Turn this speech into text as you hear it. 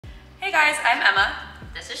Hey guys, I'm Emma.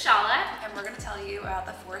 This is Shahla. And we're going to tell you about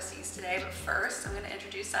the 4 C's today, but first I'm going to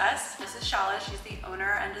introduce us. This is Shahla, she's the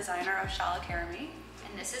owner and designer of Shahla Karimi.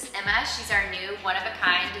 And this is Emma, she's our new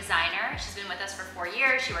one-of-a-kind designer. She's been with us for 4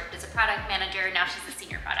 years, she worked as a product manager, now she's the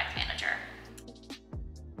senior product manager.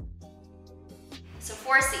 So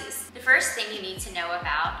 4 C's. The first thing you need to know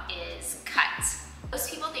about is cut.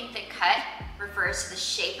 Most people think that cut refers to the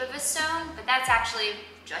shape of a stone, but that's actually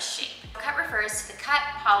just shape. Cut refers to the cut,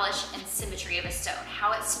 polish, and symmetry of a stone,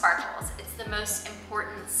 how it sparkles. It's the most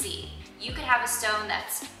important C. You could have a stone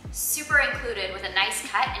that's super included with a nice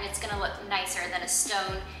cut and it's gonna look nicer than a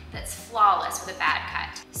stone that's flawless with a bad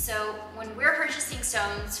cut. So when we're purchasing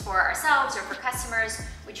stones for ourselves or for customers,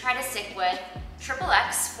 we try to stick with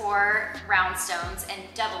XXX for round stones and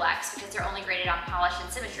XX because they're only graded on polish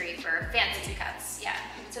and symmetry for fancy cuts. Yeah.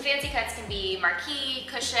 So fancy cuts can be marquee,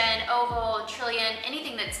 cushion, oval, trillion,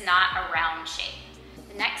 anything that's not a round shape.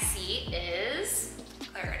 The next C is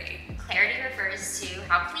Clarity. Clarity refers to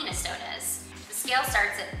how clean a stone is. The scale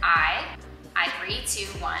starts at I3,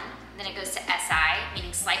 2, 1, then it goes to SI,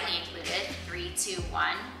 meaning slightly included, 3, 2,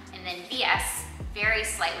 1, and then VS, very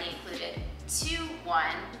slightly included, 2, 1.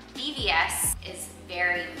 VVS is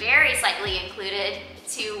very, very slightly included,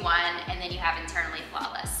 2, 1, and then you have internally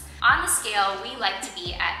flawless. On the scale, we like to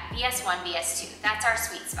be at VS1, VS2. That's our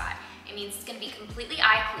sweet spot. It means it's gonna be completely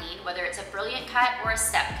eye clean, whether it's a brilliant cut or a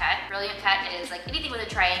step cut. Brilliant cut is like anything with a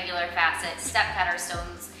triangular facet. Step cut are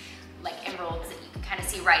stones like emeralds that you can kind of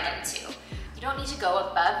see right into. You don't need to go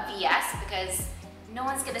above VS because no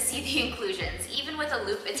one's gonna see the inclusions. Even with a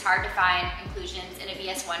loop, it's hard to find inclusions in a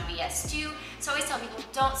VS1, VS2. So I always tell people,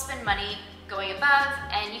 don't spend money going above,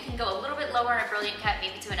 and you can go a little bit lower in a brilliant cut,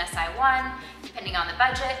 maybe to an SI1, depending on the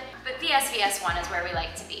budget, but VS, VS1 is where we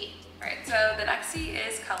like to be. All right, so the next C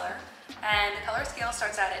is color, and the color scale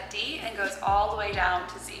starts out at D and goes all the way down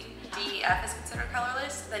to Z. D, E, F is considered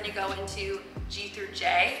colorless, then you go into G through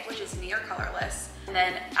J, which is near colorless. And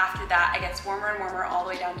then after that, it gets warmer and warmer all the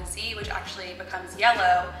way down to Z, which actually becomes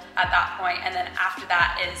yellow at that point. And then after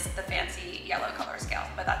that is the fancy yellow color scale,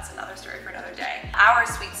 but that's another story for another day. Our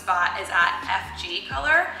sweet spot is at FG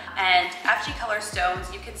color, and FG color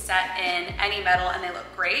stones you can set in any metal and they look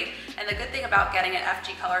great. And the good thing about getting an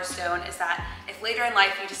FG color stone is that if later in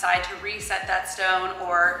life you decide to reset that stone,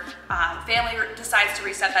 or family decides to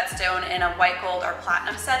reset that stone in a white gold or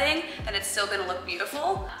platinum setting, then it's still gonna look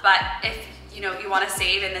beautiful. But if you want to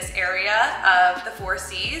save in this area of the 4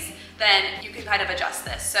 C's, then you can kind of adjust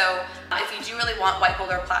this. So if you do really want white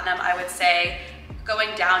gold or platinum, I would say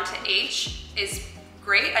going down to H is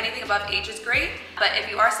great. Anything above H is great. But if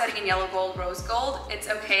you are setting in yellow gold, rose gold, it's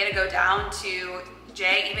okay to go down to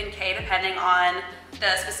J, even K, depending on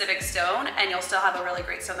the specific stone, and you'll still have a really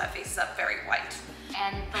great stone that faces up very white.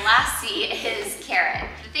 And the last C is carat.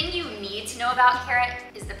 The thing you need to know about carat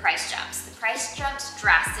is the price jumps. The price jumps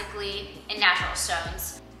drastically in natural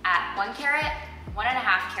stones at 1 carat,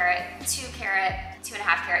 1.5 carat, 2 carat,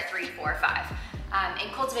 2.5 carat, 3, 4, 5. In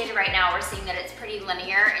cultivated right now, we're seeing that it's pretty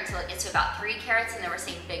linear until it gets to about 3 carats, and then we're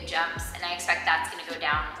seeing big jumps, and I expect that's gonna go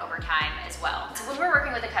down over time as well. So when we're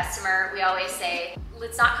working with a customer, we always say,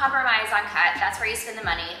 let's not compromise on cut, that's where you spend the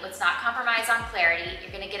money. Let's not compromise on clarity,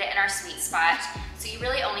 you're gonna get it in our sweet spot. So you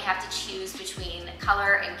really only have to choose between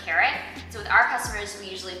color and carat. So with our customers, we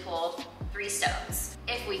usually pull 3 stones,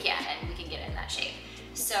 if we can, and we can get it in that shape.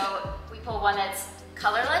 So we pull one that's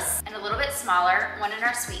colorless and a little bit smaller, one in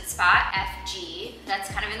our sweet spot, FG, that's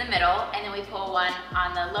kind of in the middle, and then we pull one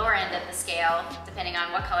on the lower end of the scale, depending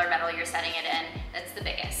on what color metal you're setting it in, that's the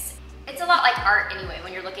biggest. It's a lot like art anyway.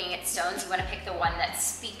 When you're looking at stones, you want to pick the one that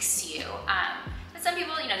speaks to you. But some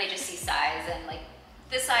people, they just see size and like,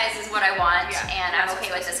 this size is what I want, and I'm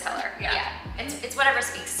okay with this color. Yeah. It's whatever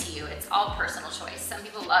speaks to you. It's all personal choice. Some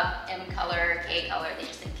people love M color, K color, they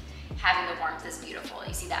just think having the warmth is beautiful.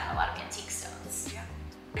 You see that in a lot of antique stones. Yeah.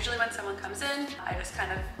 Usually when someone comes in, I just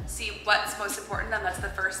kind of see what's most important to them. That's the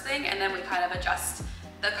first thing, and then we kind of adjust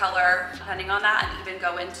the color depending on that, and even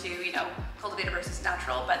go into, cultivated versus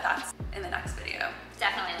natural, but that's in the next video.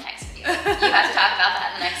 Definitely in the next video. You have to talk about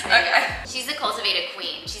that in the next video. Okay. She's the cultivated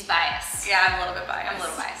queen. She's biased. Yeah, I'm a little bit biased. I'm a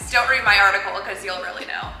little biased. Don't read my article because you'll really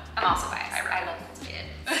know. I'm also biased. I love cultivated.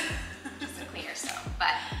 Just a cleaner stone,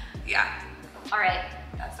 but yeah. All right.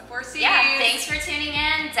 That's the 4 C's. Yeah, thanks for tuning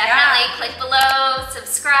in. Definitely click below,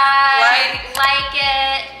 subscribe, like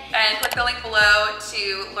it. And click the link below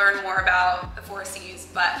to learn more about the 4 C's,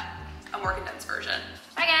 but a more condensed version.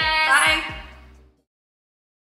 Bye guys. Bye.